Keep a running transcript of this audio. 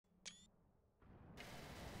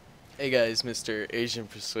Hey guys, Mr. Asian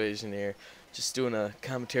Persuasion here. Just doing a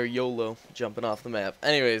commentary YOLO, jumping off the map.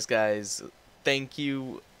 Anyways, guys, thank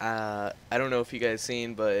you. I don't know if you guys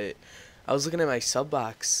seen, but I was looking at my sub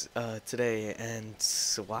box today, and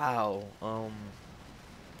wow,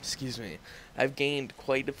 excuse me, I've gained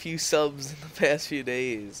quite a few subs in the past few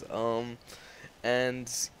days.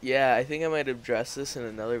 And yeah, I think I might address this in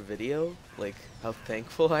another video, like how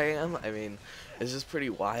thankful I am. I mean, it's just pretty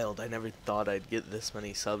wild. I never thought I'd get this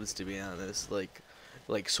many subs, to be honest, like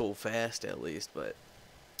so fast at least. But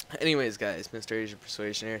anyways, guys, Mr. Asian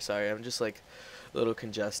Persuasion here. Sorry, I'm just like a little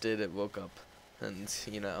congested. I woke up, and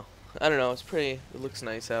I don't know. It's pretty. It looks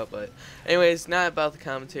nice out, but anyways, not about the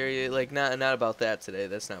commentary. Like not about that today.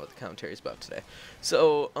 That's not what the commentary is about today.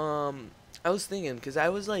 So I was thinking, because I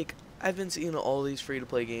was like, I've been seeing all these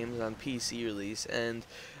free-to-play games on PC release, and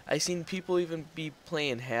I seen people even be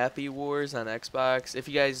playing Happy Wars on Xbox. If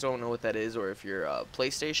you guys don't know what that is, or if you're a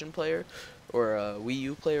PlayStation player or a Wii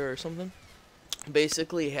U player or something,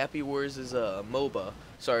 basically Happy Wars is a MOBA.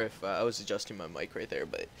 Sorry if I was adjusting my mic right there,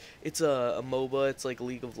 but it's a MOBA. It's like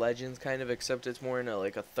League of Legends kind of, except it's more in a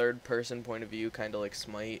like a third-person point of view, kind of like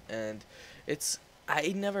Smite, and it's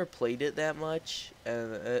I never played it that much,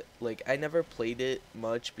 and like I never played it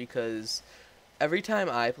much because every time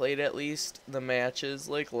I played, at least, the matches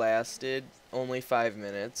like lasted only 5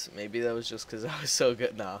 minutes. Maybe that was just because I was so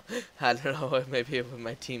good. No, I don't know. Maybe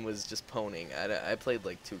my team was just poning. I played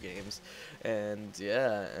like 2 games, and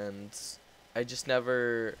yeah, and I just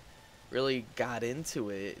never really got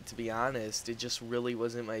into it, to be honest. It just really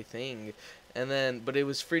wasn't my thing. And then, but it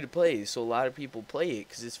was free to play, so a lot of people play it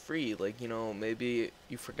because it's free. Like, maybe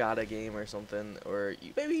you forgot a game or something, or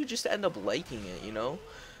maybe you just end up liking it.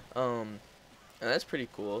 And that's pretty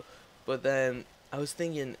cool. But then I was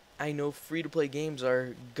thinking, I know free to play games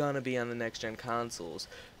are gonna be on the next gen consoles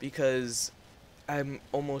because I'm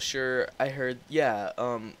almost sure I heard, yeah,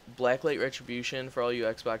 Blacklight Retribution, for all you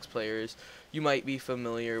Xbox players. You might be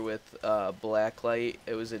familiar with Blacklight.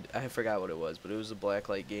 I forgot what it was, but it was a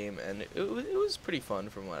Blacklight game, and it was pretty fun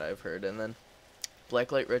from what I've heard. And then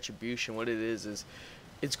Blacklight Retribution, what it is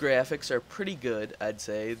its graphics are pretty good, I'd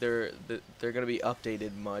say. They're gonna be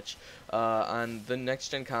updated much. On the next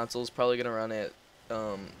gen consoles, probably gonna run at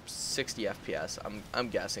 60 FPS. I'm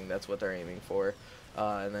guessing that's what they're aiming for.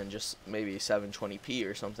 And then just maybe 720p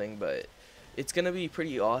or something, but it's gonna be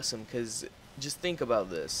pretty awesome because just think about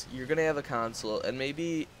this: you're gonna have a console, and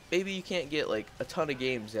maybe you can't get like a ton of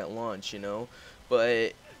games at launch,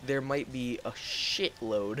 but there might be a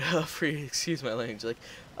shitload of free, excuse my language, like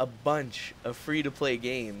a bunch of free-to-play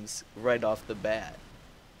games right off the bat.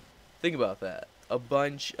 Think about that. A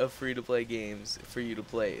bunch of free-to-play games for you to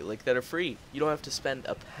play, like that are free. You don't have to spend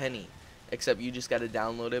a penny, except you just gotta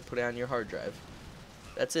download it, put it on your hard drive.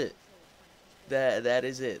 That's it. That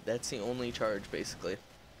is it. That's the only charge, basically.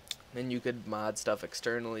 Then you could mod stuff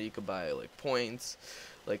externally. You could buy like points,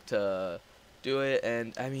 like to do it.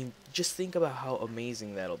 And I mean, just think about how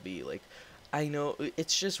amazing that'll be. Like, I know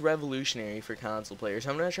it's just revolutionary for console players.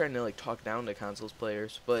 I'm not trying to like talk down to consoles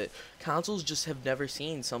players, but consoles just have never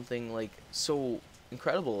seen something like so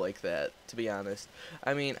incredible like that, to be honest.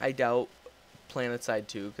 I mean, I doubt PlanetSide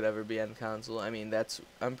 2 could ever be on console. I mean,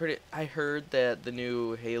 I heard that the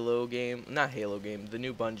new Halo game, not Halo game, the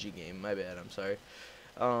new Bungie game, my bad, I'm sorry,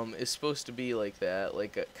 is supposed to be like that,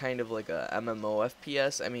 like a kind of like a MMO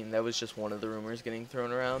FPS. I mean, that was just one of the rumors getting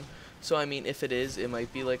thrown around. So I mean, if it is, it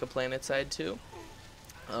might be like a PlanetSide 2.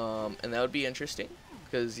 And that would be interesting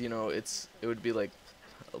because it would be like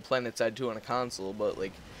a PlanetSide 2 on a console, but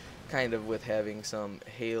like kind of with having some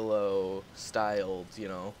Halo styled,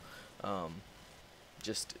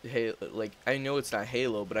 just like, I know it's not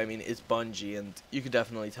Halo, but I mean it's Bungie, and you could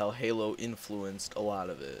definitely tell Halo influenced a lot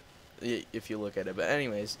of it if you look at it. But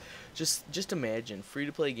anyways, just imagine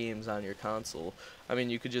free-to-play games on your console. I mean,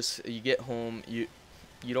 you get home, you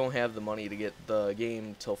don't have the money to get the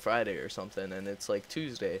game till Friday or something, and it's like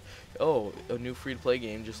Tuesday. Oh, a new free-to-play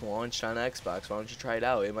game just launched on Xbox. Why don't you try it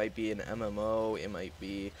out? It might be an MMO, it might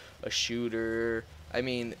be a shooter. I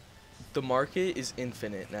mean, the market is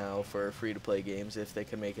infinite now for free-to-play games if they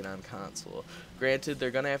can make it on console. Granted,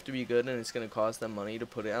 they're going to have to be good, and it's going to cost them money to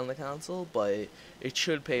put it on the console, but it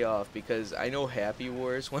should pay off because I know Happy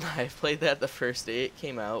Wars, when I played that the first day it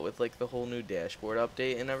came out with like the whole new dashboard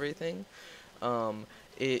update and everything,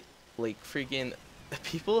 it like freaking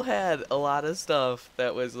people had a lot of stuff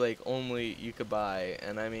that was like only you could buy,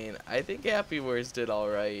 and I mean, I think Happy Wars did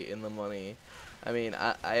alright in the money. I mean,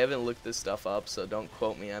 I haven't looked this stuff up, so don't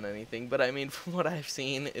quote me on anything, but I mean, from what I've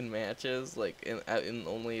seen in matches, like in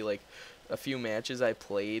only like a few matches I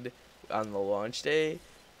played on the launch day,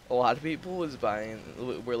 a lot of people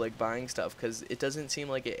were like buying stuff because it doesn't seem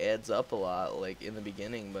like it adds up a lot like in the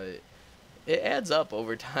beginning, but it adds up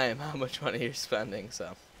over time how much money you're spending.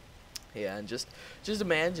 So yeah, and just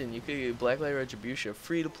imagine you could Blacklight Retribution,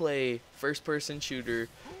 free to play first person shooter,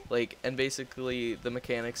 like, and basically the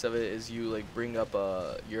mechanics of it is you like bring up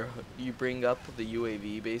you bring up the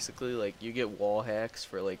UAV, basically like you get wall hacks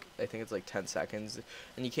for like I think it's like 10 seconds,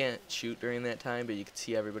 and you can't shoot during that time, but you can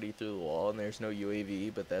see everybody through the wall, and there's no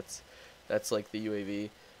UAV, but that's like the UAV,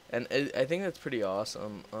 and I think that's pretty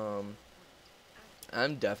awesome.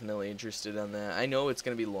 I'm definitely interested in that. I know it's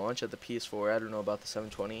gonna be launched at the PS4. I don't know about the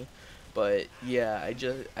 720, but yeah,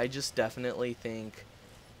 I just definitely think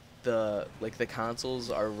the consoles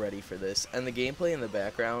are ready for this, and the gameplay in the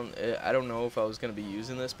background. I don't know if I was gonna be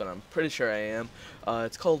using this, but I'm pretty sure I am.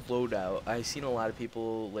 It's called Loadout. I've seen a lot of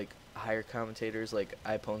people like hire commentators like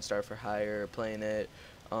iPwnstar for Hire playing it.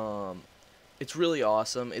 Um, it's really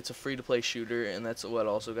awesome. It's a free-to-play shooter, and that's what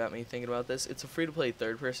also got me thinking about this. It's a free-to-play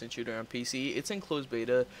third-person shooter on PC. It's in closed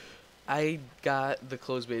beta. I got the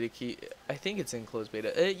closed beta key. I think it's in closed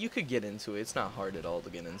beta. You could get into it. It's not hard at all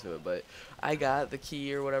to get into it, but I got the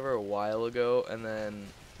key or whatever a while ago, and then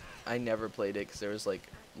I never played it because there was like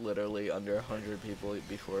literally under 100 people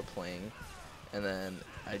before playing, and then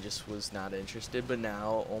I just was not interested. But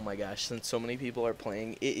now, oh my gosh, since so many people are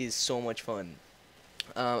playing, it is so much fun.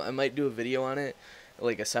 I might do a video on it,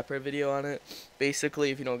 like a separate video on it. Basically,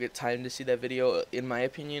 if you don't get time to see that video, in my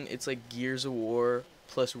opinion, it's like Gears of War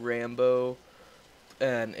plus Rambo,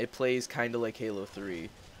 and it plays kind of like Halo 3.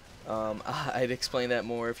 I'd explain that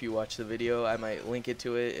more if you watch the video. I might link it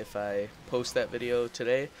to it if I post that video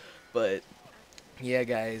today. But yeah,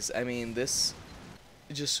 guys, I mean, it's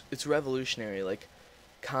revolutionary. Like,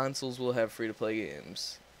 consoles will have free-to-play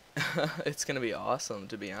games. It's gonna be awesome,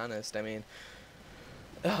 to be honest. I mean,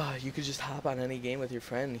 you could just hop on any game with your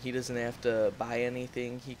friend. He doesn't have to buy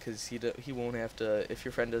anything. He won't have to, if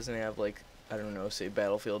your friend doesn't have like, I don't know, say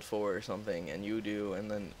Battlefield 4 or something, and you do,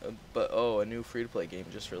 and then but oh, a new free to play game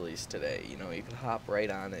just released today. You know, you can hop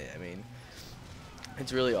right on it. I mean,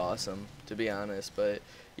 it's really awesome, to be honest. But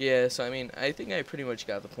yeah, so I mean, I think I pretty much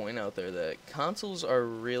got the point out there that consoles are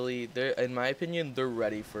really, they're, in my opinion, they're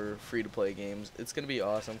ready for free to play games. It's gonna be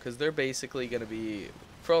awesome because they're basically gonna be,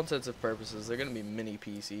 for all intents and purposes, they're gonna be mini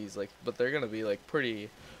PCs, like, but they're gonna be like pretty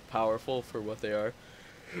powerful for what they are.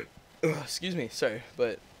 Excuse me, sorry,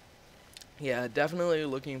 but yeah, definitely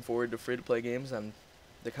looking forward to free to play games on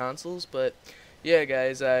the consoles. But yeah,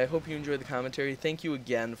 guys, I hope you enjoyed the commentary. Thank you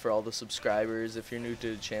again for all the subscribers. If you're new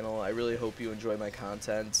to the channel, I really hope you enjoy my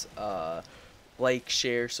content. Like,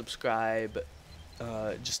 share, subscribe.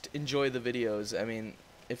 Just enjoy the videos. I mean,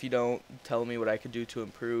 if you don't, tell me what I could do to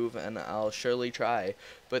improve, and I'll surely try.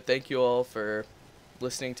 But thank you all for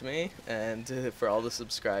listening to me, and for all the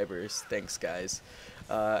subscribers. Thanks, guys.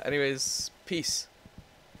 Anyways, peace.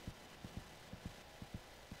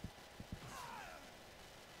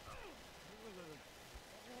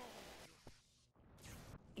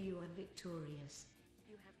 You are victorious.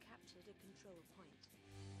 You have captured a control point.